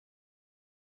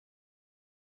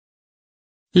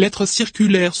Lettre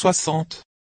circulaire 60.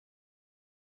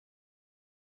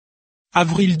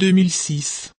 Avril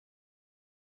 2006.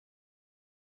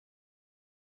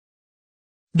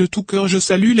 De tout cœur je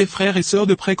salue les frères et sœurs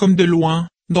de près comme de loin,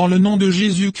 dans le nom de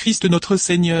Jésus-Christ notre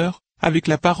Seigneur, avec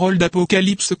la parole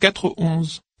d'Apocalypse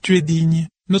 4:11. Tu es digne,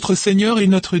 notre Seigneur et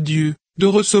notre Dieu, de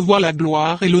recevoir la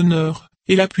gloire et l'honneur,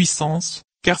 et la puissance,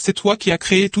 car c'est toi qui as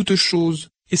créé toutes choses,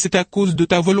 et c'est à cause de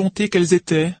ta volonté qu'elles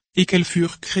étaient, et qu'elles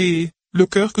furent créées. Le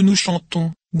chœur que nous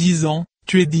chantons, disant,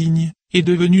 tu es digne, est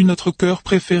devenu notre chœur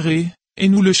préféré, et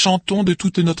nous le chantons de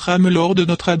toute notre âme lors de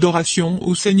notre adoration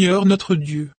au Seigneur notre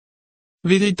Dieu.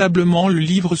 Véritablement le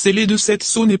livre scellé de cette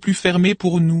sceaux n'est plus fermé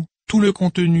pour nous, tout le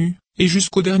contenu, et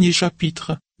jusqu'au dernier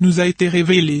chapitre, nous a été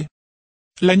révélé.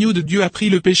 L'agneau de Dieu a pris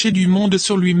le péché du monde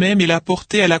sur lui-même et l'a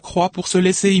porté à la croix pour se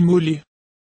laisser immoler.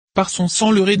 Par son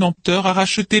sang le Rédempteur a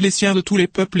racheté les siens de tous les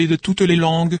peuples et de toutes les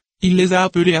langues, il les a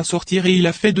appelés à sortir et il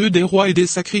a fait d'eux des rois et des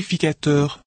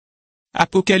sacrificateurs.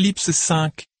 Apocalypse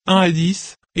 5,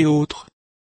 1-10, et autres.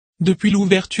 Depuis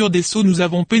l'ouverture des sceaux nous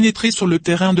avons pénétré sur le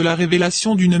terrain de la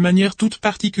révélation d'une manière toute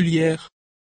particulière.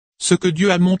 Ce que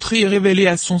Dieu a montré et révélé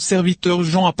à son serviteur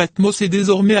Jean à Patmos est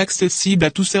désormais accessible à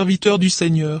tout serviteur du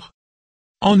Seigneur.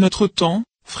 En notre temps,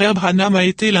 Frère Branham a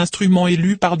été l'instrument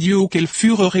élu par Dieu auquel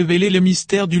furent révélés les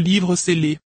mystères du livre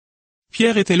scellé.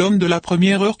 Pierre était l'homme de la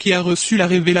première heure qui a reçu la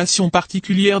révélation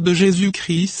particulière de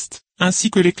Jésus-Christ,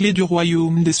 ainsi que les clés du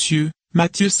royaume des cieux,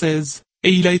 Matthieu 16,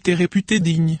 et il a été réputé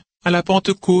digne, à la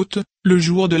Pentecôte, le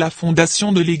jour de la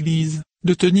fondation de l'Église,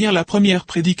 de tenir la première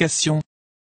prédication.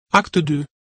 Acte 2.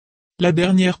 La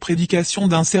dernière prédication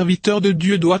d'un serviteur de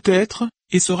Dieu doit être,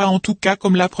 et sera en tout cas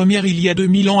comme la première il y a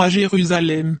 2000 ans à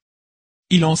Jérusalem.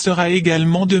 Il en sera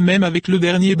également de même avec le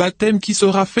dernier baptême qui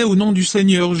sera fait au nom du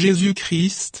Seigneur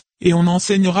Jésus-Christ, et on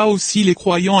enseignera aussi les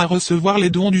croyants à recevoir les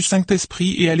dons du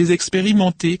Saint-Esprit et à les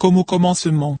expérimenter comme au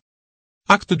commencement.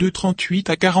 Acte 2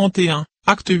 38-41,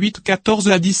 Acte 8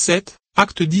 14-17,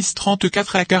 Acte 10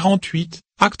 34-48,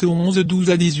 Acte 11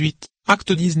 12-18,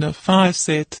 Acte 19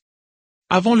 1-7.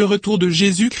 Avant le retour de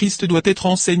Jésus-Christ doit être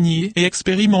enseigné et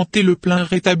expérimenté le plein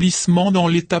rétablissement dans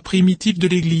l'état primitif de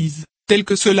l'Église, tel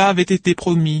que cela avait été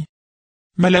promis.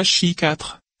 Malachie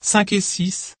 4, 5 et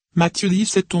 6, Matthieu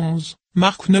 17-11,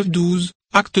 Marc 9-12,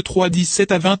 Acte 3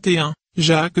 17-21,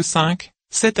 Jacques 5,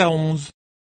 7-11.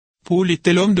 Paul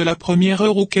était l'homme de la première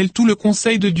heure auquel tout le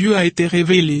conseil de Dieu a été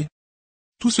révélé.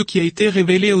 Tout ce qui a été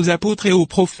révélé aux apôtres et aux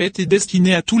prophètes est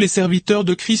destiné à tous les serviteurs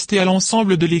de Christ et à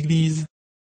l'ensemble de l'Église.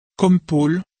 Comme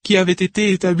Paul, qui avait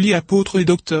été établi apôtre et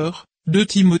docteur, 2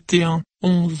 Timothée 1,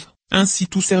 11, ainsi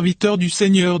tout serviteur du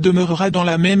Seigneur demeurera dans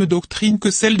la même doctrine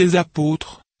que celle des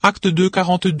apôtres, Acte 2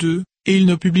 42, et il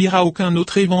ne publiera aucun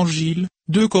autre évangile,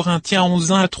 2 Corinthiens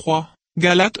 11 1-3,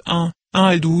 Galates 1,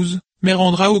 1-12, mais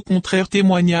rendra au contraire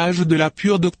témoignage de la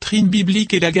pure doctrine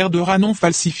biblique et la gardera non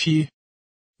falsifiée.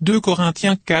 2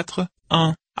 Corinthiens 4,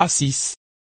 1-6.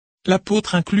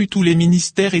 L'apôtre inclut tous les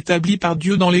ministères établis par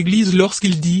Dieu dans l'Église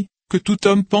lorsqu'il dit, que tout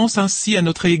homme pense ainsi à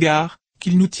notre égard,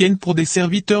 qu'il nous tienne pour des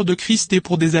serviteurs de Christ et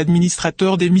pour des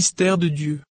administrateurs des mystères de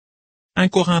Dieu. 1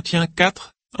 Corinthiens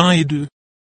 4, 1 et 2.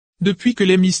 Depuis que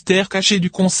les mystères cachés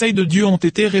du conseil de Dieu ont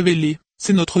été révélés,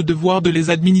 c'est notre devoir de les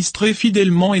administrer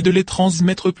fidèlement et de les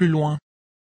transmettre plus loin.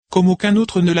 Comme aucun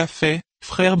autre ne l'a fait,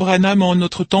 Frère Branham en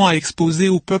notre temps a exposé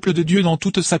au peuple de Dieu dans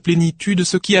toute sa plénitude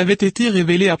ce qui avait été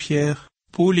révélé à Pierre,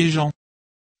 Paul et Jean.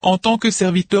 En tant que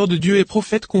serviteur de Dieu et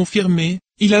prophète confirmé,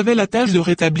 il avait la tâche de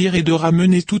rétablir et de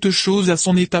ramener toutes choses à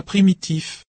son état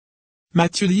primitif.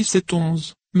 Matthieu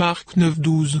 17-11, Marc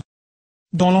 9-12.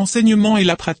 Dans l'enseignement et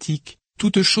la pratique,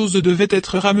 toutes choses devaient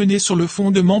être ramenées sur le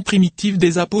fondement primitif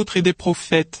des apôtres et des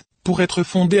prophètes, pour être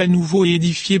fondées à nouveau et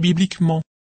édifiées bibliquement.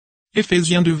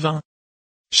 Éphésiens 2:20.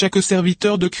 Chaque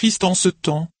serviteur de Christ en ce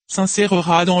temps,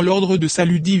 s'insérera dans l'ordre de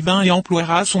salut divin et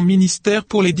emploiera son ministère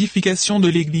pour l'édification de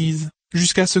l'Église,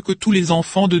 jusqu'à ce que tous les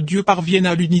enfants de Dieu parviennent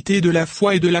à l'unité de la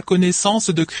foi et de la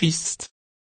connaissance de Christ.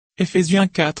 Éphésiens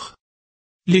 4.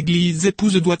 L'Église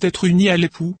épouse doit être unie à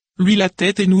l'époux, lui la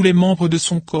tête et nous les membres de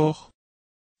son corps.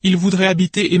 Il voudrait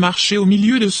habiter et marcher au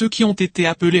milieu de ceux qui ont été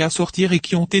appelés à sortir et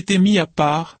qui ont été mis à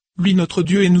part, lui notre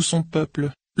Dieu et nous son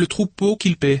peuple, le troupeau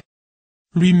qu'il paie.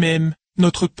 Lui-même,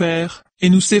 notre Père,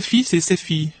 et nous ses fils et ses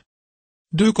filles.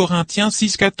 2 Corinthiens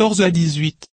 6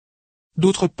 14-18.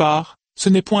 D'autre part, ce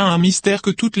n'est point un mystère que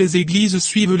toutes les églises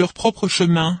suivent leur propre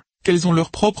chemin, qu'elles ont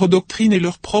leur propre doctrine et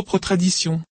leur propre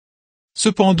tradition.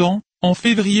 Cependant, en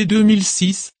février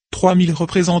 2006, 3000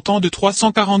 représentants de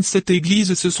 347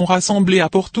 églises se sont rassemblés à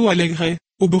Porto Alegre,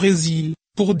 au Brésil,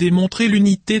 pour démontrer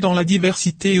l'unité dans la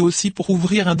diversité et aussi pour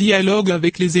ouvrir un dialogue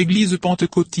avec les églises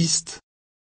pentecôtistes.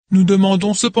 Nous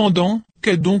demandons cependant,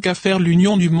 Qu'a donc à faire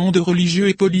l'union du monde religieux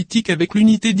et politique avec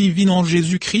l'unité divine en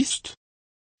Jésus-Christ?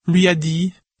 Lui a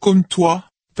dit, comme toi,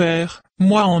 Père,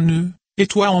 moi en eux, et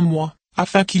toi en moi,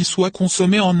 afin qu'ils soient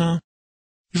consommés en un.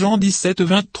 Jean 17,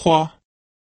 23.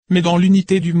 Mais dans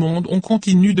l'unité du monde on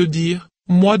continue de dire,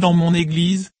 moi dans mon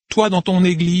église, toi dans ton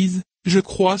église, je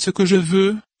crois ce que je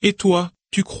veux, et toi,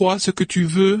 tu crois ce que tu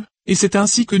veux, et c'est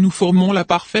ainsi que nous formons la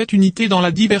parfaite unité dans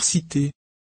la diversité.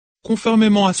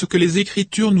 Conformément à ce que les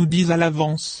Écritures nous disent à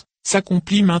l'avance,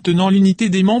 s'accomplit maintenant l'unité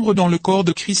des membres dans le corps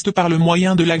de Christ par le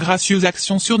moyen de la gracieuse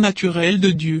action surnaturelle de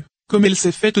Dieu, comme elle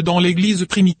s'est faite dans l'Église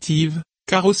primitive,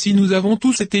 car aussi nous avons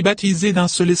tous été baptisés d'un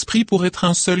seul esprit pour être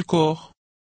un seul corps.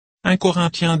 1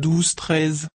 Corinthiens 12,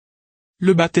 13.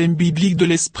 Le baptême biblique de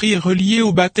l'esprit est relié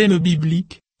au baptême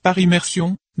biblique, par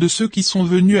immersion, de ceux qui sont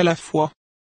venus à la foi.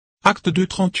 Actes 2,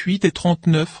 38 et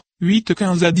 39, 8,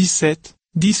 15 à 17,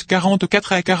 10,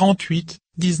 44 à 48,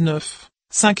 19,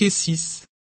 5 et 6.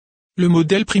 Le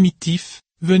modèle primitif,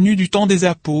 venu du temps des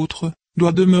apôtres,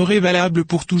 doit demeurer valable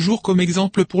pour toujours comme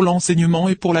exemple pour l'enseignement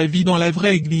et pour la vie dans la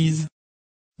vraie Église.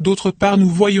 D'autre part nous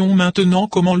voyons maintenant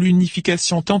comment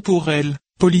l'unification temporelle,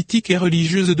 politique et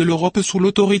religieuse de l'Europe sous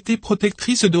l'autorité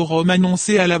protectrice de Rome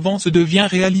annoncée à l'avance devient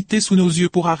réalité sous nos yeux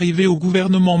pour arriver au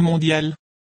gouvernement mondial.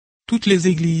 Toutes les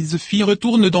églises filles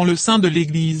retournent dans le sein de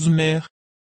l'Église mère.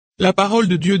 La parole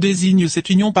de Dieu désigne cette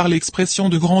union par l'expression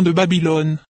de Grande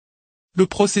Babylone. Le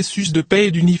processus de paix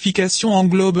et d'unification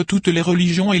englobe toutes les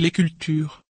religions et les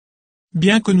cultures.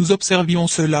 Bien que nous observions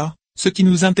cela, ce qui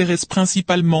nous intéresse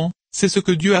principalement, c'est ce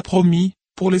que Dieu a promis,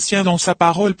 pour les siens dans sa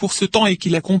parole pour ce temps et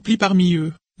qu'il accomplit parmi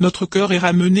eux. Notre cœur est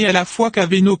ramené à la foi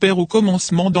qu'avaient nos pères au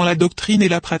commencement dans la doctrine et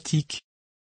la pratique.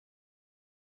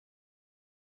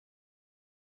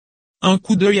 Un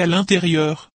coup d'œil à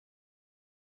l'intérieur.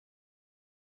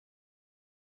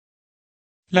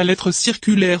 La lettre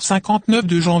circulaire 59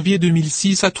 de janvier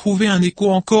 2006 a trouvé un écho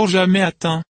encore jamais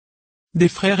atteint. Des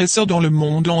frères et sœurs dans le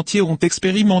monde entier ont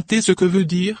expérimenté ce que veut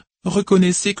dire,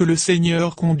 reconnaissez que le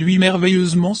Seigneur conduit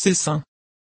merveilleusement ses saints.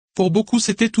 Pour beaucoup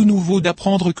c'était tout nouveau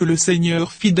d'apprendre que le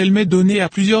Seigneur fidèle m'ait donné à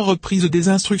plusieurs reprises des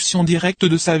instructions directes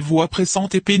de sa voix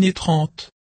pressante et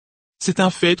pénétrante. C'est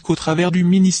un fait qu'au travers du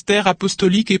ministère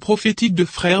apostolique et prophétique de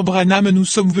frère Branham nous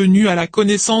sommes venus à la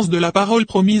connaissance de la parole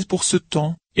promise pour ce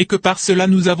temps, et que par cela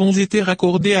nous avons été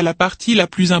raccordés à la partie la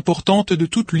plus importante de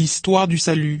toute l'histoire du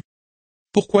salut.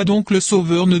 Pourquoi donc le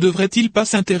Sauveur ne devrait-il pas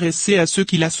s'intéresser à ceux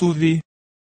qu'il a sauvés?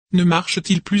 Ne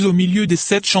marche-t-il plus au milieu des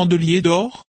 7 chandeliers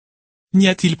d'or? N'y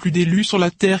a-t-il plus d'élus sur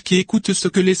la terre qui écoutent ce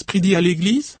que l'Esprit dit à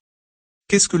l'Église?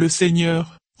 Qu'est-ce que le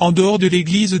Seigneur, en dehors de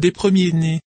l'Église des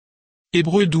premiers-nés?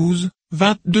 Hébreux 12,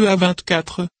 22 à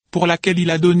 24, pour laquelle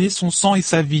il a donné son sang et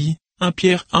sa vie, 1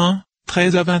 Pierre 1,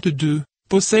 13 à 22,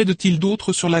 possède-t-il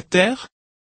d'autres sur la terre?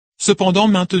 Cependant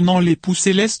maintenant l'époux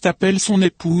céleste appelle son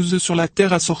épouse sur la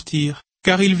terre à sortir,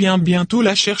 car il vient bientôt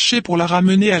la chercher pour la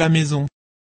ramener à la maison.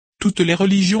 Toutes les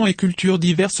religions et cultures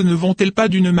diverses ne vont-elles pas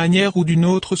d'une manière ou d'une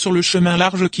autre sur le chemin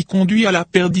large qui conduit à la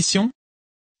perdition?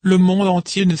 Le monde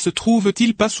entier ne se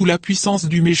trouve-t-il pas sous la puissance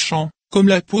du méchant, comme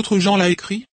l'apôtre Jean l'a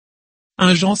écrit?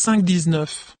 1 Jean 5,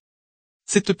 19.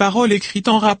 Cette parole écrite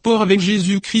en rapport avec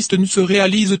Jésus-Christ ne se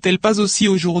réalise-t-elle pas aussi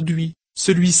aujourd'hui?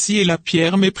 Celui-ci est la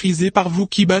pierre méprisée par vous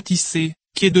qui bâtissez,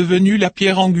 qui est devenue la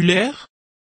pierre angulaire?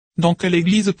 Dans quelle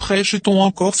église prêche-t-on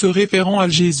encore se référant à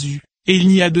Jésus? Et il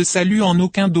n'y a de salut en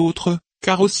aucun d'autre,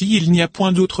 car aussi il n'y a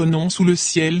point d'autre nom sous le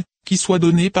ciel, qui soit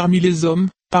donné parmi les hommes,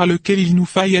 par lequel il nous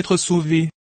faille être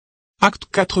sauvés. Actes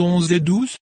 4, 11 et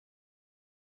 12.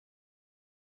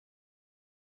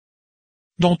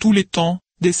 Dans tous les temps,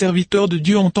 des serviteurs de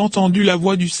Dieu ont entendu la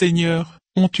voix du Seigneur,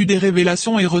 ont eu des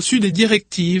révélations et reçu des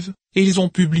directives, et ils ont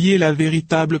publié la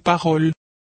véritable parole.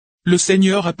 Le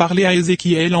Seigneur a parlé à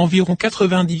Ézéchiel environ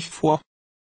 90 fois.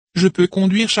 Je peux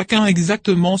conduire chacun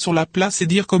exactement sur la place et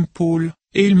dire comme Paul,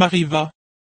 et il m'arriva.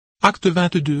 Acte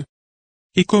 22.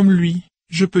 Et comme lui,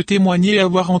 je peux témoigner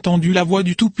avoir entendu la voix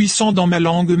du Tout-Puissant dans ma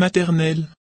langue maternelle.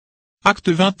 Acte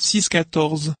 26,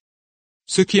 14.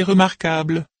 Ce qui est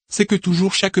remarquable, c'est que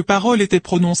toujours chaque parole était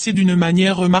prononcée d'une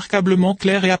manière remarquablement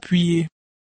claire et appuyée.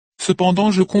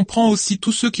 Cependant je comprends aussi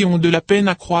tous ceux qui ont de la peine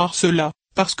à croire cela,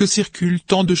 parce que circulent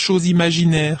tant de choses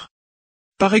imaginaires.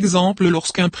 Par exemple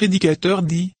lorsqu'un prédicateur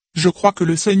dit « Je crois que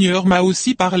le Seigneur m'a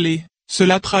aussi parlé »,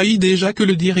 cela trahit déjà que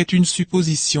le dire est une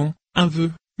supposition, un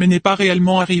vœu, mais n'est pas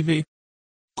réellement arrivé.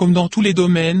 Comme dans tous les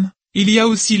domaines, il y a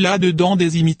aussi là-dedans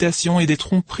des imitations et des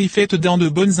tromperies faites dans de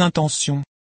bonnes intentions.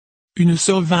 Une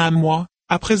sœur vint à moi,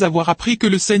 après avoir appris que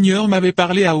le Seigneur m'avait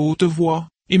parlé à haute voix,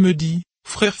 et me dit «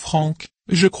 Frère Franck,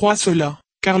 je crois cela,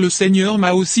 car le Seigneur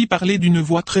m'a aussi parlé d'une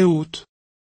voix très haute. »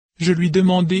 Je lui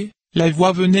demandai, la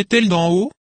voix venait-elle d'en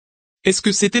haut? Est-ce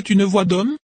que c'était une voix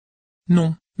d'homme?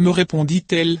 Non, me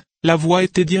répondit-elle, la voix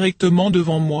était directement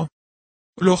devant moi.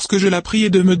 Lorsque je la priai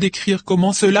de me décrire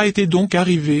comment cela était donc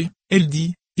arrivé, elle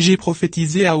dit, j'ai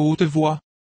prophétisé à haute voix.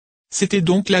 C'était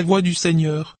donc la voix du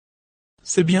Seigneur.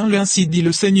 C'est bien ainsi dit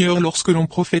le Seigneur lorsque l'on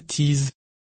prophétise.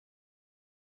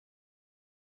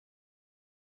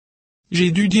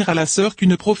 J'ai dû dire à la sœur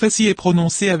qu'une prophétie est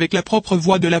prononcée avec la propre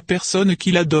voix de la personne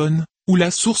qui la donne, où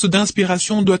la source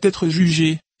d'inspiration doit être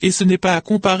jugée, et ce n'est pas à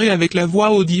comparer avec la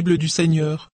voix audible du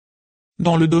Seigneur.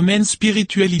 Dans le domaine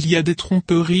spirituel il y a des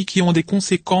tromperies qui ont des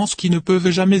conséquences qui ne peuvent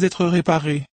jamais être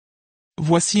réparées.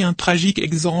 Voici un tragique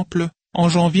exemple, en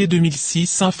janvier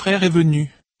 2006 un frère est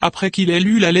venu, après qu'il ait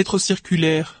lu la lettre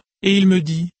circulaire, et il me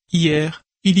dit, hier,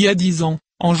 il y a 10 ans,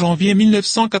 en janvier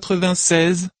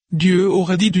 1996, Dieu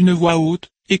aurait dit d'une voix haute,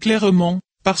 et clairement,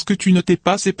 parce que tu ne t'es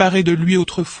pas séparé de lui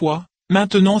autrefois,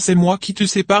 maintenant c'est moi qui te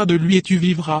sépare de lui et tu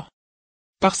vivras.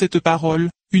 Par cette parole,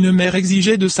 une mère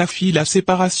exigeait de sa fille la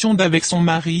séparation d'avec son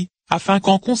mari, afin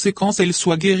qu'en conséquence elle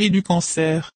soit guérie du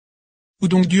cancer. Où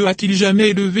donc Dieu a-t-il jamais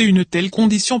élevé une telle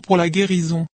condition pour la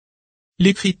guérison?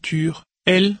 L'Écriture,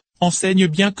 elle, enseigne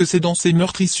bien que c'est dans ces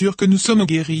meurtrissures que nous sommes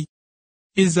guéris.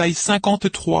 Ésaïe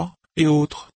 53, et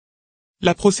autres.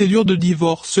 La procédure de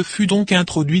divorce fut donc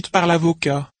introduite par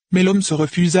l'avocat, mais l'homme se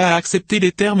refusa à accepter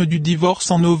les termes du divorce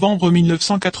en novembre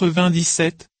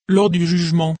 1997, lors du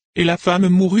jugement, et la femme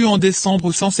mourut en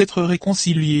décembre sans s'être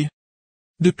réconciliée.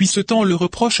 Depuis ce temps le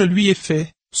reproche lui est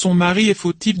fait, son mari est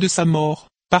fautif de sa mort,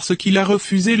 parce qu'il a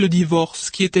refusé le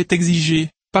divorce qui était exigé,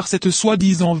 par cette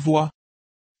soi-disant voix.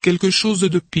 Quelque chose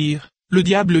de pire, le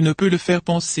diable ne peut le faire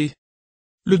penser.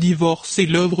 Le divorce est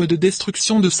l'œuvre de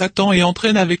destruction de Satan et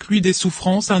entraîne avec lui des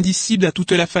souffrances indicibles à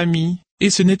toute la famille, et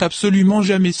ce n'est absolument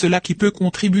jamais cela qui peut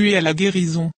contribuer à la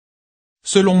guérison.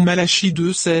 Selon Malachie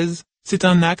 2,16, c'est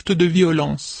un acte de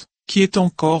violence, qui est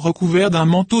encore recouvert d'un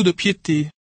manteau de piété.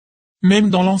 Même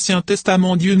dans l'Ancien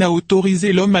Testament Dieu n'a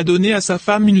autorisé l'homme à donner à sa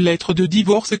femme une lettre de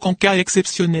divorce qu'en cas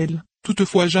exceptionnel,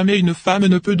 toutefois jamais une femme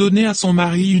ne peut donner à son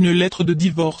mari une lettre de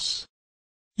divorce.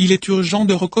 Il est urgent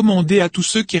de recommander à tous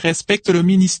ceux qui respectent le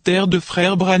ministère de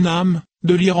Frère Branham,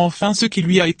 de lire enfin ce qui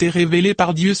lui a été révélé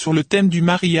par Dieu sur le thème du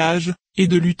mariage, et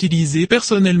de l'utiliser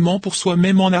personnellement pour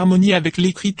soi-même en harmonie avec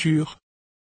l'Écriture.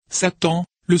 Satan,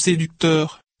 le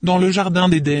séducteur, dans le jardin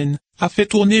d'Éden, a fait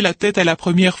tourner la tête à la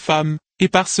première femme, et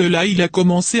par cela il a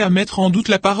commencé à mettre en doute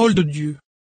la parole de Dieu.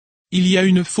 Il y a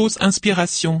une fausse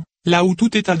inspiration, là où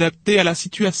tout est adapté à la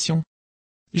situation.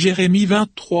 Jérémie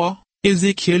 23,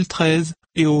 Ézéchiel 13,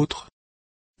 et autres.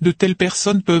 De telles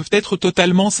personnes peuvent être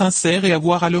totalement sincères et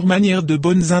avoir à leur manière de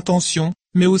bonnes intentions,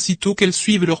 mais aussitôt qu'elles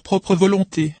suivent leur propre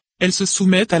volonté, elles se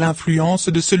soumettent à l'influence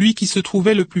de celui qui se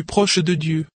trouvait le plus proche de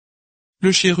Dieu.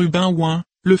 Le chérubin oint,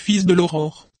 le fils de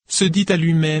l'aurore, se dit à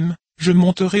lui-même, je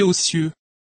monterai aux cieux.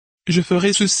 Je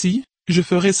ferai ceci, je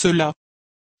ferai cela.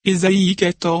 Ésaïe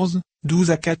 14, 12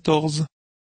 à 14.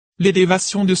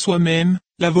 L'élévation de soi-même,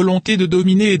 la volonté de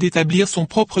dominer et d'établir son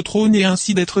propre trône et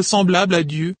ainsi d'être semblable à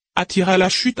Dieu, attira la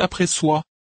chute après soi.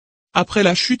 Après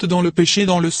la chute dans le péché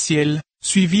dans le ciel,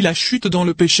 suivit la chute dans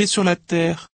le péché sur la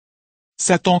terre.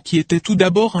 Satan qui était tout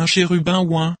d'abord un chérubin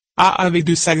oint, a avec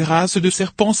de sa grâce de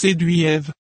serpent séduit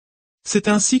Ève. C'est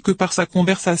ainsi que par sa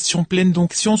conversation pleine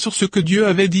d'onction sur ce que Dieu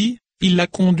avait dit, il l'a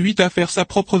conduite à faire sa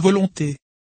propre volonté.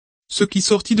 Ce qui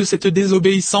sortit de cette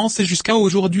désobéissance est jusqu'à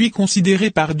aujourd'hui considéré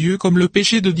par Dieu comme le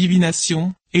péché de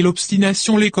divination, et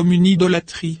l'obstination l'est comme une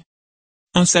idolâtrie.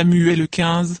 1 Samuel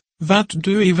 15,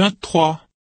 22 et 23.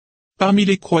 Parmi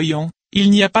les croyants, il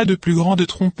n'y a pas de plus grande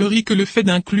tromperie que le fait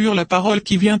d'inclure la parole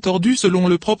qui vient tordue selon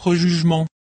le propre jugement.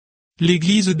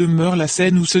 L'Église demeure la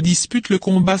scène où se dispute le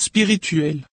combat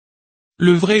spirituel.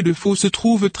 Le vrai et le faux se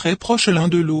trouvent très proches l'un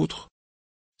de l'autre.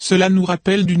 Cela nous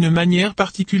rappelle d'une manière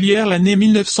particulière l'année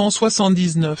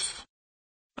 1979.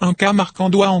 Un cas marquant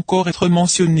doit encore être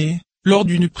mentionné, lors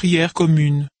d'une prière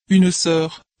commune, une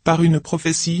sœur, par une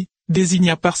prophétie,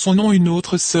 désigna par son nom une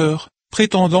autre sœur,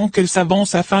 prétendant qu'elle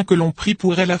s'avance afin que l'on prie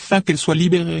pour elle afin qu'elle soit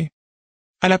libérée.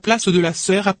 À la place de la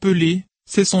sœur appelée,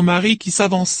 c'est son mari qui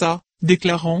s'avança,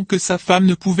 déclarant que sa femme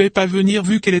ne pouvait pas venir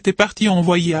vu qu'elle était partie en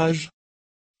voyage.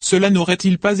 Cela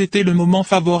n'aurait-il pas été le moment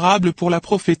favorable pour la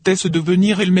prophétesse de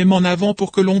venir elle-même en avant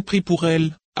pour que l'on prie pour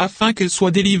elle, afin qu'elle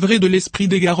soit délivrée de l'esprit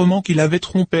d'égarement qui l'avait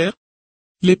trompée?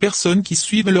 Les personnes qui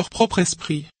suivent leur propre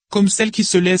esprit, comme celles qui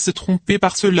se laissent tromper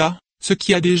par cela, ce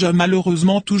qui a déjà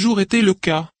malheureusement toujours été le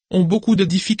cas, ont beaucoup de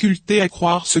difficultés à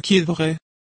croire ce qui est vrai.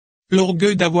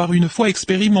 L'orgueil d'avoir une fois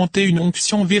expérimenté une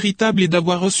onction véritable et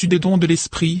d'avoir reçu des dons de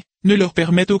l'esprit, ne leur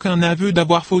permet aucun aveu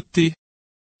d'avoir fauté.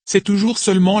 C'est toujours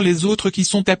seulement les autres qui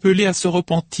sont appelés à se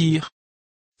repentir.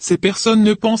 Ces personnes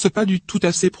ne pensent pas du tout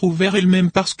à s'éprouver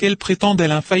elles-mêmes parce qu'elles prétendent à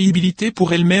l'infaillibilité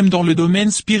pour elles-mêmes dans le domaine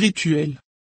spirituel.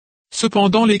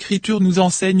 Cependant l'Écriture nous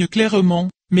enseigne clairement,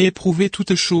 mais éprouvez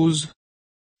toutes choses.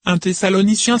 1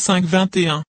 Thessaloniciens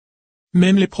 5:21.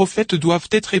 Même les prophètes doivent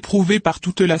être éprouvés par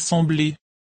toute l'assemblée.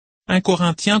 1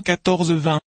 Corinthiens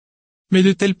 14:20. Mais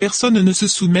de telles personnes ne se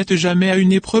soumettent jamais à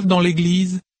une épreuve dans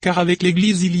l'Église, car avec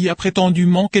l'Église il y a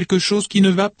prétendument quelque chose qui ne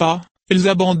va pas, elles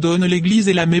abandonnent l'Église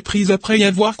et la méprisent après y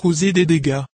avoir causé des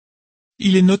dégâts.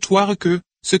 Il est notoire que,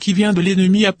 ce qui vient de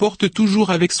l'ennemi apporte toujours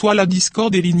avec soi la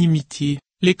discorde et l'inimitié,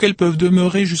 lesquelles peuvent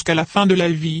demeurer jusqu'à la fin de la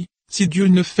vie, si Dieu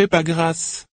ne fait pas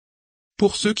grâce.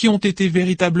 Pour ceux qui ont été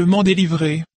véritablement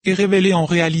délivrés, et révélé en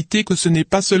réalité que ce n'est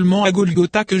pas seulement à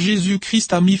Golgotha que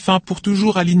Jésus-Christ a mis fin pour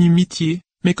toujours à l'inimitié,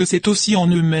 mais que c'est aussi en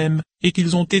eux-mêmes, et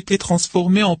qu'ils ont été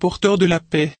transformés en porteurs de la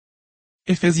paix.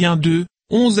 Ephésiens 2,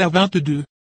 11-22.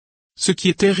 Ce qui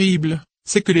est terrible,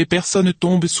 c'est que les personnes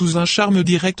tombent sous un charme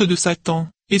direct de Satan,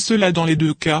 et cela dans les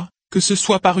deux cas, que ce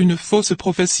soit par une fausse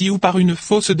prophétie ou par une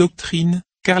fausse doctrine,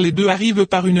 car les deux arrivent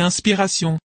par une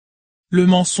inspiration. Le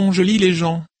mensonge lie les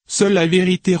gens, seule la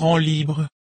vérité rend libre.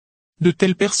 De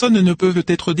telles personnes ne peuvent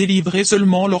être délivrées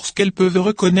seulement lorsqu'elles peuvent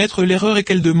reconnaître l'erreur et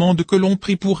qu'elles demandent que l'on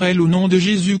prie pour elles au nom de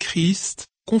Jésus-Christ,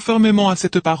 conformément à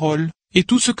cette parole, et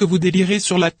tout ce que vous délirez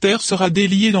sur la terre sera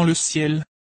délié dans le ciel.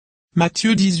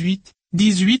 Matthieu 18,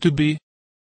 18b.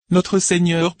 Notre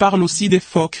Seigneur parle aussi des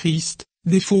faux Christ,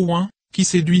 des faux oins, qui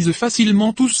séduisent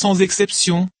facilement tous sans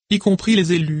exception, y compris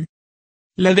les élus.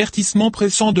 L'avertissement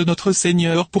pressant de notre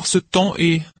Seigneur pour ce temps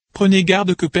est, prenez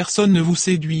garde que personne ne vous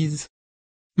séduise.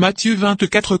 Matthieu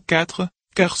 24:4,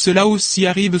 car cela aussi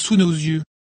arrive sous nos yeux.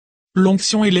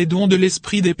 L'onction et les dons de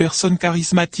l'esprit des personnes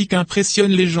charismatiques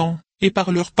impressionnent les gens, et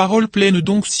par leurs paroles pleines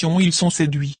d'onction ils sont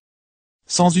séduits.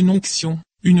 Sans une onction,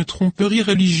 une tromperie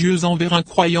religieuse envers un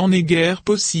croyant n'est guère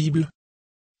possible.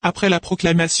 Après la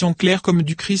proclamation claire comme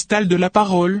du cristal de la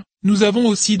parole, nous avons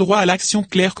aussi droit à l'action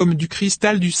claire comme du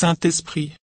cristal du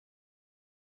Saint-Esprit.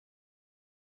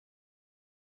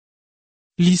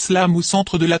 L'islam au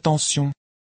centre de l'attention.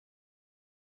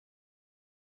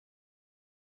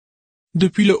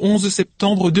 Depuis le 11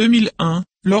 septembre 2001,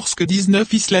 lorsque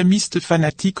 19 islamistes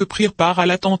fanatiques prirent part à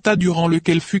l'attentat durant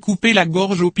lequel fut coupée la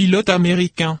gorge aux pilotes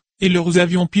américains, et leurs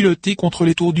avions pilotés contre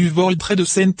les tours du World Trade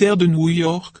Center de New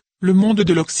York, le monde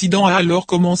de l'Occident a alors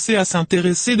commencé à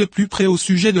s'intéresser de plus près au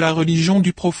sujet de la religion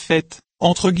du prophète,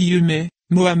 entre guillemets,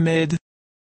 Mohammed.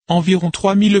 Environ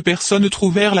 3000 personnes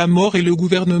trouvèrent la mort et le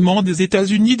gouvernement des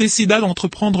États-Unis décida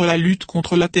d'entreprendre la lutte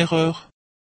contre la terreur.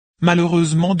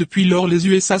 Malheureusement depuis lors les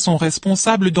USA sont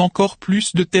responsables d'encore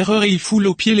plus de terreur et y foulent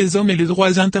aux pieds les hommes et les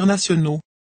droits internationaux.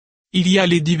 Il y a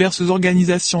les diverses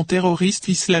organisations terroristes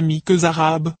islamiques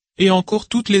arabes, et encore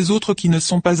toutes les autres qui ne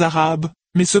sont pas arabes,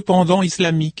 mais cependant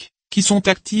islamiques, qui sont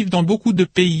actives dans beaucoup de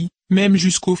pays, même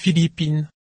jusqu'aux Philippines.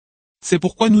 C'est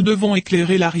pourquoi nous devons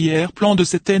éclairer l'arrière-plan de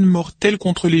cette haine mortelle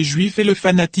contre les Juifs et le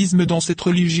fanatisme dans cette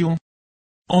religion.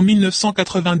 En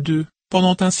 1982,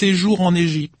 pendant un séjour en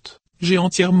Égypte, j'ai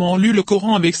entièrement lu le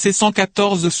Coran avec ses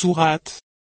 114 sourates.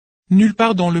 Nulle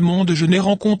part dans le monde je n'ai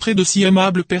rencontré de si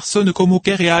aimables personnes comme au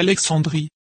Caire et à Alexandrie.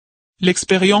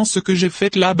 L'expérience que j'ai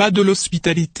faite là-bas de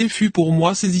l'hospitalité fut pour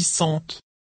moi saisissante.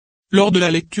 Lors de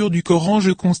la lecture du Coran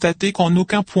je constatais qu'en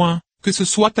aucun point, que ce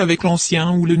soit avec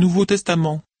l'Ancien ou le Nouveau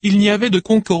Testament, il n'y avait de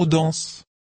concordance.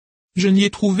 Je n'y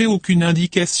ai trouvé aucune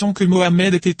indication que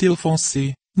Mohammed ait été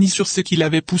offensé, ni sur ce qui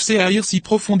l'avait poussé à haïr si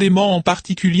profondément en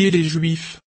particulier les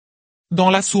Juifs. Dans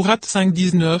la sourate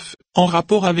 5:19, en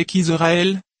rapport avec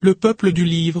Israël, le peuple du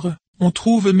livre, on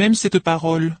trouve même cette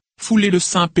parole, « Foulez le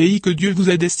saint pays que Dieu vous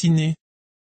a destiné ».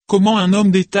 Comment un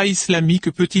homme d'État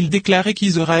islamique peut-il déclarer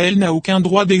qu'Israël n'a aucun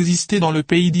droit d'exister dans le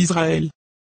pays d'Israël?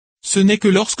 Ce n'est que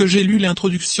lorsque j'ai lu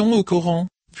l'introduction au Coran,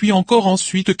 puis encore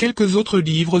ensuite quelques autres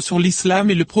livres sur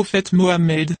l'islam et le prophète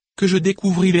Mohammed, que je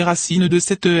découvris les racines de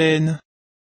cette haine.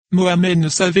 Mohammed ne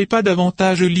savait pas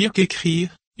davantage lire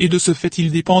qu'écrire, et de ce fait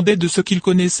il dépendait de ce qu'il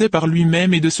connaissait par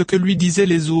lui-même et de ce que lui disaient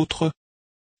les autres.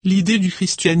 L'idée du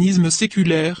christianisme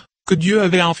séculaire, que Dieu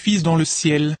avait un fils dans le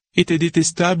ciel, était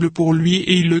détestable pour lui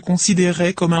et il le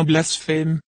considérait comme un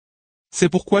blasphème. C'est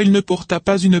pourquoi il ne porta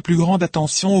pas une plus grande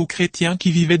attention aux chrétiens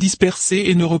qui vivaient dispersés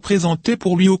et ne représentaient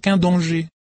pour lui aucun danger.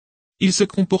 Il se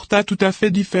comporta tout à fait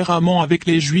différemment avec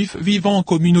les Juifs vivant en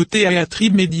communauté à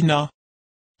Yatrib Médina.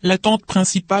 L'attente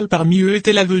principale parmi eux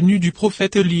était la venue du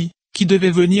prophète Élie, qui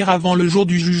devait venir avant le jour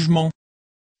du jugement.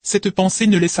 Cette pensée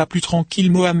ne laissa plus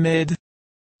tranquille Mohammed.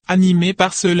 Animé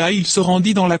par cela il se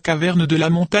rendit dans la caverne de la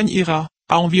montagne Hira,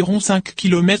 à environ 5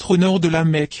 kilomètres au nord de la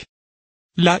Mecque.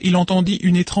 Là il entendit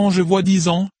une étrange voix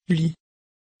disant, « Lis ».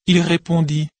 Il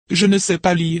répondit, « Je ne sais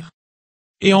pas lire ».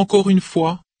 et encore une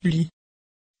fois, lis.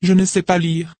 Je ne sais pas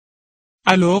lire.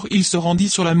 Alors il se rendit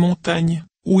sur la montagne,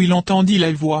 où il entendit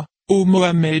la voix, Ô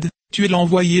Mohammed, tu es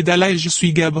l'envoyé d'Allah et je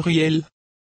suis Gabriel.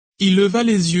 Il leva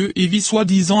les yeux et vit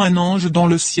soi-disant un ange dans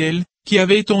le ciel, qui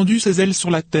avait étendu ses ailes sur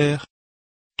la terre.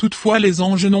 Toutefois les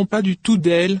anges n'ont pas du tout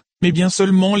d'ailes, mais bien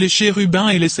seulement les chérubins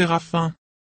et les séraphins.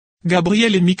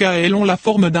 Gabriel et Michael ont la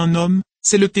forme d'un homme,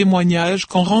 c'est le témoignage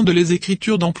qu'en rendent les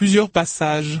Écritures dans plusieurs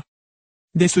passages.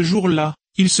 Dès ce jour-là,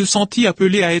 il se sentit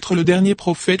appelé à être le dernier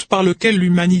prophète par lequel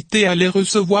l'humanité allait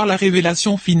recevoir la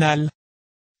révélation finale.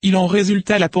 Il en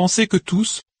résulta la pensée que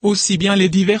tous, aussi bien les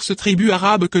diverses tribus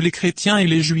arabes que les chrétiens et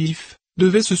les juifs,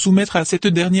 devaient se soumettre à cette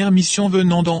dernière mission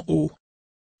venant d'en haut.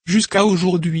 Jusqu'à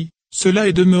aujourd'hui, cela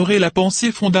est demeuré la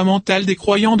pensée fondamentale des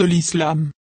croyants de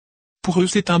l'islam. Pour eux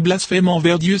c'est un blasphème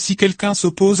envers Dieu si quelqu'un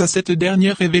s'oppose à cette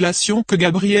dernière révélation que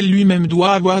Gabriel lui-même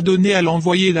doit avoir donnée à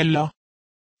l'envoyé d'Allah.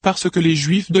 Parce que les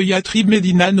Juifs de Yatrib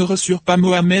Médina ne reçurent pas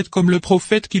Mohammed comme le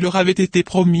prophète qui leur avait été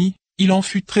promis, il en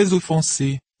fut très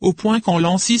offensé, au point qu'en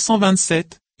l'an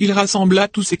 627, il rassembla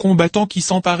tous ses combattants qui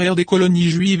s'emparèrent des colonies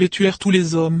juives et tuèrent tous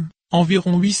les hommes,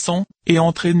 environ 800, et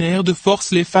entraînèrent de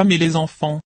force les femmes et les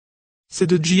enfants.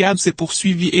 Cette djihad s'est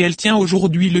poursuivie et elle tient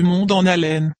aujourd'hui le monde en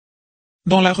haleine.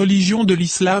 Dans la religion de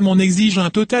l'islam on exige un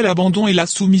total abandon et la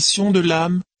soumission de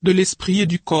l'âme, de l'esprit et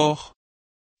du corps.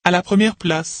 À la première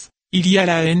place, il y a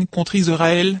la haine contre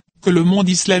Israël, que le monde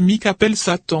islamique appelle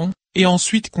Satan, et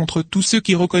ensuite contre tous ceux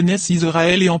qui reconnaissent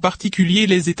Israël et en particulier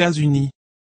les États-Unis.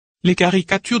 Les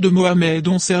caricatures de Mohammed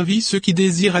ont servi ceux qui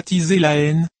désirent attiser la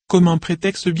haine, comme un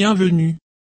prétexte bienvenu.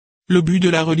 Le but de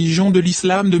la religion de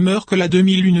l'islam demeure que la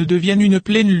demi-lune devienne une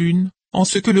pleine lune, en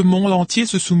ce que le monde entier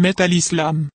se soumette à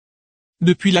l'islam.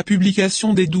 Depuis la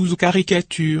publication des 12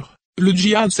 caricatures, le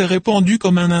djihad s'est répandu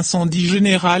comme un incendie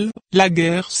général, la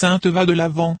guerre sainte va de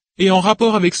l'avant, et en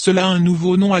rapport avec cela un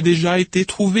nouveau nom a déjà été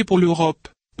trouvé pour l'Europe,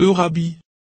 Eurabie.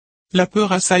 La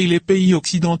peur assaille les pays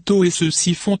occidentaux et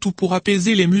ceux-ci font tout pour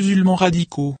apaiser les musulmans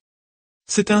radicaux.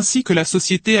 C'est ainsi que la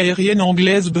société aérienne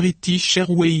anglaise British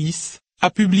Airways a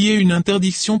publié une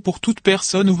interdiction pour toute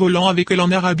personne volant avec elle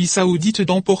en Arabie Saoudite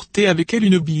d'emporter avec elle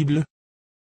une Bible.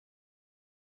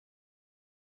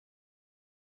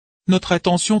 Notre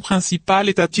attention principale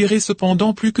est attirée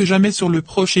cependant plus que jamais sur le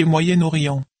Proche et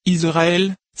Moyen-Orient,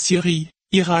 Israël, Syrie,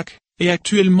 Irak, et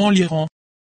actuellement l'Iran.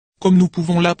 Comme nous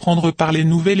pouvons l'apprendre par les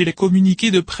nouvelles et les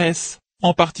communiqués de presse,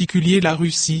 en particulier la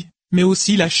Russie, mais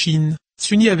aussi la Chine,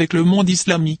 s'unit avec le monde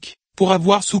islamique, pour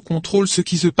avoir sous contrôle ce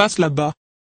qui se passe là-bas.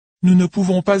 Nous ne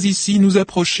pouvons pas ici nous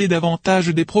approcher davantage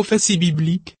des prophéties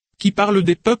bibliques, qui parlent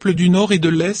des peuples du Nord et de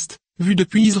l'Est, vus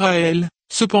depuis Israël.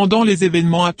 Cependant les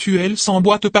événements actuels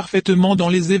s'emboîtent parfaitement dans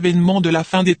les événements de la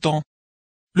fin des temps.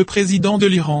 Le président de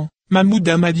l'Iran, Mahmoud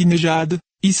Ahmadinejad,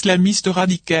 islamiste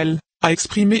radical, a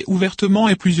exprimé ouvertement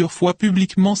et plusieurs fois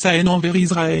publiquement sa haine envers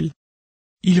Israël.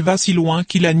 Il va si loin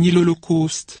qu'il a nié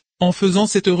l'Holocauste, en faisant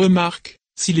cette remarque,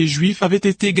 si les Juifs avaient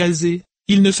été gazés,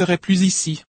 ils ne seraient plus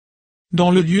ici.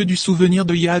 Dans le lieu du souvenir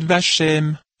de Yad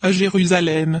Vashem, à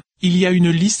Jérusalem, il y a une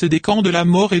liste des camps de la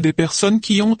mort et des personnes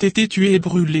qui ont été tuées et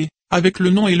brûlées, avec le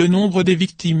nom et le nombre des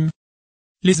victimes.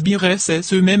 Les sbires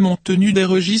SS eux-mêmes ont tenu des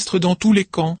registres dans tous les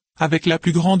camps, avec la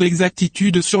plus grande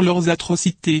exactitude sur leurs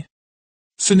atrocités.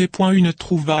 Ce n'est point une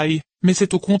trouvaille, mais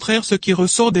c'est au contraire ce qui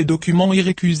ressort des documents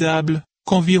irrécusables,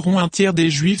 qu'environ un tiers des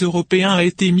Juifs européens a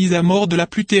été mis à mort de la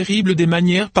plus terrible des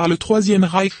manières par le Troisième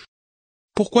Reich.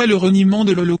 Pourquoi le reniement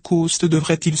de l'Holocauste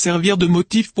devrait-il servir de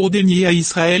motif pour dénier à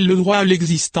Israël le droit à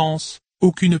l'existence?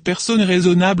 Aucune personne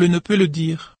raisonnable ne peut le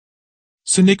dire.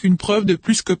 Ce n'est qu'une preuve de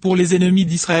plus que pour les ennemis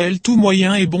d'Israël tout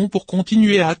moyen est bon pour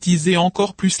continuer à attiser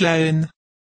encore plus la haine.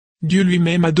 Dieu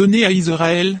lui-même a donné à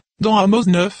Israël, dans Amos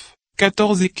 9,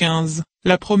 14 et 15,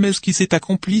 la promesse qui s'est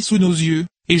accomplie sous nos yeux,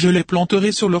 et je les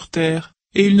planterai sur leur terre,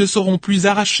 et ils ne seront plus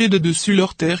arrachés de dessus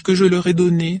leur terre que je leur ai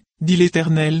donnée, dit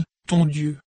l'Éternel, ton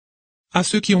Dieu. À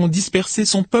ceux qui ont dispersé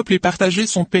son peuple et partagé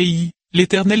son pays,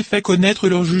 l'Éternel fait connaître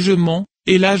leur jugement,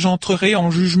 et là j'entrerai en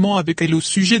jugement avec elles au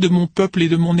sujet de mon peuple et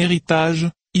de mon héritage,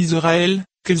 Israël,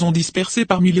 qu'elles ont dispersé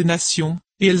parmi les nations,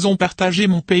 et elles ont partagé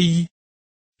mon pays.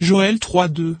 Joël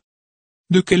 3:2.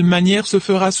 De quelle manière se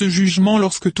fera ce jugement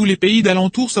lorsque tous les pays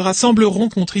d'alentour se rassembleront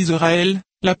contre Israël?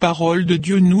 La parole de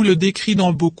Dieu nous le décrit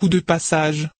dans beaucoup de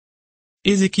passages.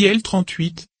 Ézéchiel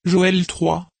 38, Joël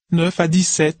 3, 9 à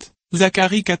 17,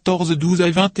 Zacharie 14 12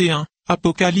 à 21,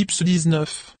 Apocalypse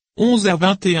 19, 11 à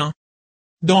 21.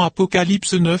 Dans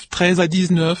Apocalypse 9 13 à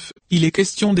 19, il est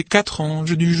question des 4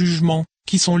 anges du jugement,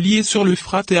 qui sont liés sur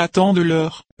l'Euphrate et attendent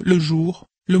l'heure, le jour,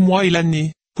 le mois et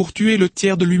l'année, pour tuer le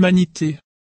tiers de l'humanité.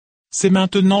 C'est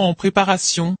maintenant en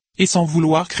préparation, et sans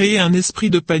vouloir créer un esprit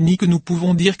de panique nous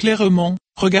pouvons dire clairement,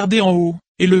 Regardez en haut,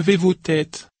 et levez vos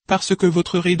têtes, parce que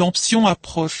votre rédemption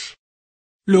approche.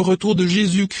 Le retour de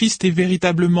Jésus-Christ est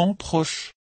véritablement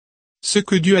proche. Ce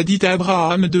que Dieu a dit à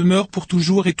Abraham demeure pour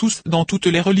toujours et tous dans toutes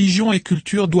les religions et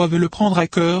cultures doivent le prendre à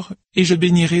cœur, et je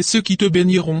bénirai ceux qui te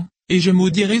béniront, et je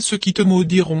maudirai ceux qui te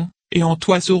maudiront, et en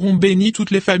toi seront bénies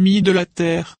toutes les familles de la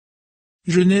terre.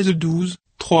 Genèse 12,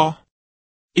 3.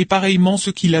 Et pareillement ce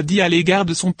qu'il a dit à l'égard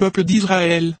de son peuple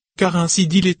d'Israël, car ainsi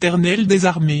dit l'Éternel des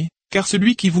armées, car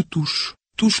celui qui vous touche,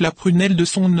 touche la prunelle de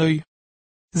son œil.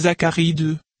 Zacharie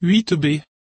 2, 8b.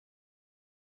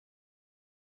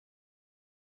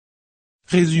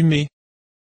 Résumé.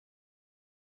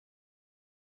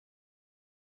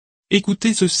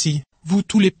 Écoutez ceci, vous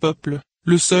tous les peuples,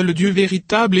 le seul Dieu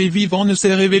véritable et vivant ne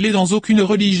s'est révélé dans aucune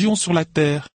religion sur la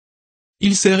terre.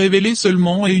 Il s'est révélé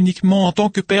seulement et uniquement en tant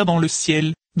que Père dans le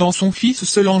ciel, dans son Fils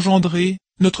seul engendré,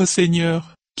 notre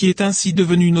Seigneur, qui est ainsi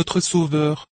devenu notre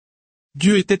Sauveur.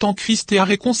 Dieu était en Christ et a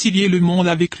réconcilié le monde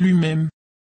avec lui-même.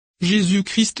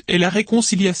 Jésus-Christ est la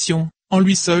réconciliation, en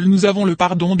lui seul nous avons le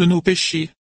pardon de nos péchés.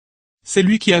 C'est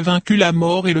lui qui a vaincu la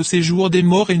mort et le séjour des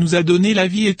morts et nous a donné la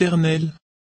vie éternelle.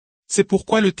 C'est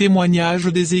pourquoi le témoignage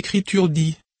des Écritures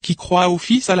dit, qui croit au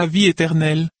Fils a la vie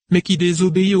éternelle, mais qui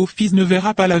désobéit au Fils ne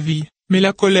verra pas la vie, mais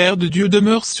la colère de Dieu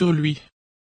demeure sur lui.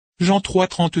 Jean 3,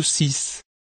 36.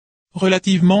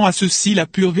 Relativement à ceci la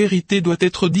pure vérité doit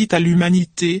être dite à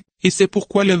l'humanité, et c'est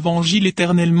pourquoi l'évangile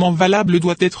éternellement valable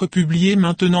doit être publié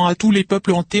maintenant à tous les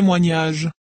peuples en témoignage.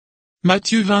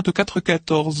 Matthieu 24,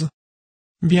 14.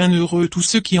 Bienheureux tous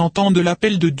ceux qui entendent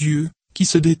l'appel de Dieu, qui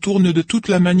se détournent de toute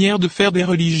la manière de faire des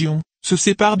religions, se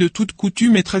séparent de toute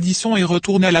coutume et tradition et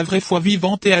retournent à la vraie foi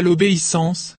vivante et à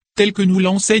l'obéissance, telle que nous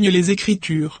l'enseignent les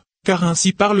Écritures, car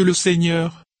ainsi parle le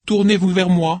Seigneur, tournez-vous vers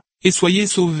moi, et soyez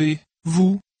sauvés,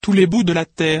 vous, tous les bouts de la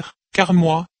terre, car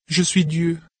moi, je suis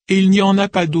Dieu, et il n'y en a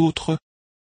pas d'autre.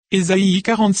 Ésaïe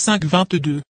 45,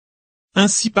 22.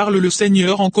 Ainsi parle le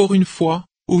Seigneur encore une fois,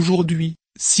 aujourd'hui,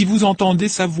 si vous entendez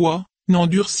sa voix,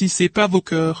 n'endurcissez pas vos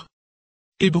cœurs.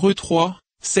 Hébreux 3,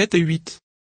 7 et 8.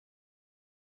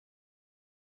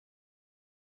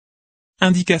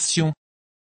 Indication.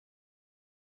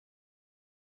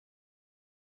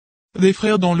 Des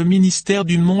frères dans le ministère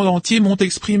du monde entier m'ont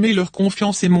exprimé leur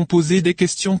confiance et m'ont posé des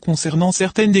questions concernant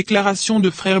certaines déclarations de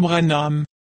frère Branham.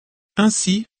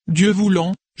 Ainsi, Dieu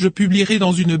voulant, je publierai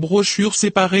dans une brochure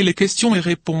séparée les questions et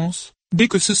réponses, dès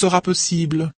que ce sera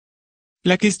possible.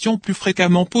 La question plus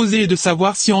fréquemment posée est de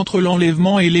savoir si entre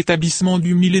l'enlèvement et l'établissement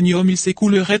du millénium il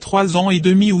s'écoulerait 3 ans et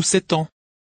demi ou 7 ans.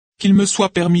 Qu'il me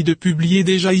soit permis de publier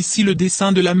déjà ici le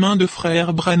dessin de la main de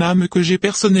frère Branham que j'ai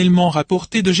personnellement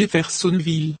rapporté de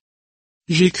Jeffersonville.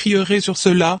 J'écrirai sur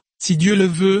cela, si Dieu le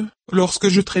veut, lorsque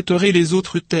je traiterai les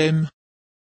autres thèmes.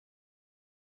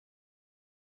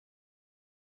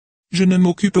 Je ne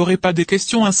m'occuperai pas des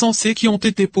questions insensées qui ont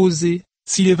été posées.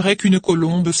 S'il est vrai qu'une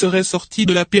colombe serait sortie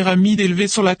de la pyramide élevée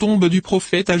sur la tombe du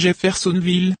prophète à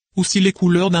Jeffersonville, ou si les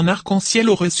couleurs d'un arc-en-ciel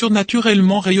auraient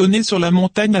surnaturellement rayonné sur la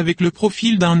montagne avec le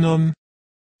profil d'un homme.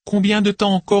 Combien de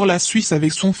temps encore la Suisse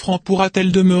avec son franc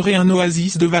pourra-t-elle demeurer un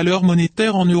oasis de valeur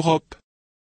monétaire en Europe?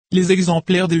 Les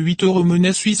exemplaires de 8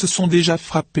 euro-monnaie suisse sont déjà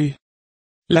frappés.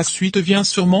 La suite vient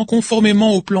sûrement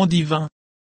conformément au plan divin.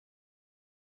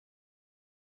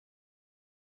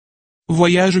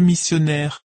 Voyage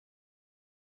missionnaire.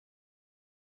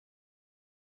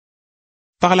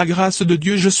 Par la grâce de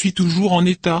Dieu je suis toujours en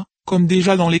état, comme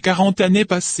déjà dans les 40 années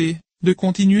passées, de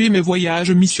continuer mes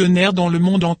voyages missionnaires dans le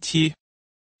monde entier.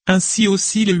 Ainsi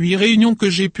aussi les 8 réunions que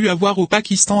j'ai pu avoir au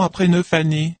Pakistan après 9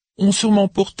 années, ont sûrement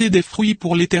porté des fruits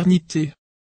pour l'éternité.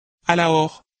 À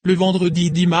Lahore, le vendredi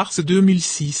 10 mars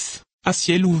 2006, à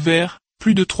ciel ouvert,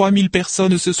 plus de 3000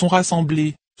 personnes se sont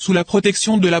rassemblées, sous la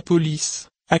protection de la police,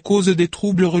 à cause des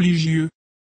troubles religieux.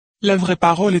 La vraie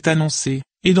parole est annoncée,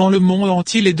 et dans le monde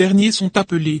entier les derniers sont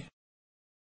appelés.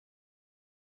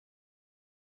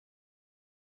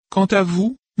 Quant à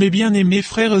vous, mes bien-aimés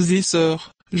frères et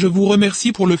sœurs, je vous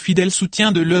remercie pour le fidèle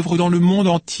soutien de l'œuvre dans le monde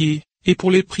entier, et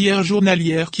pour les prières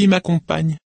journalières qui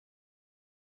m'accompagnent.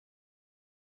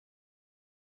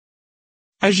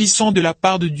 Agissant de la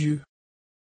part de Dieu.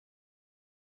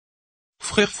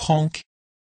 Frère Franck.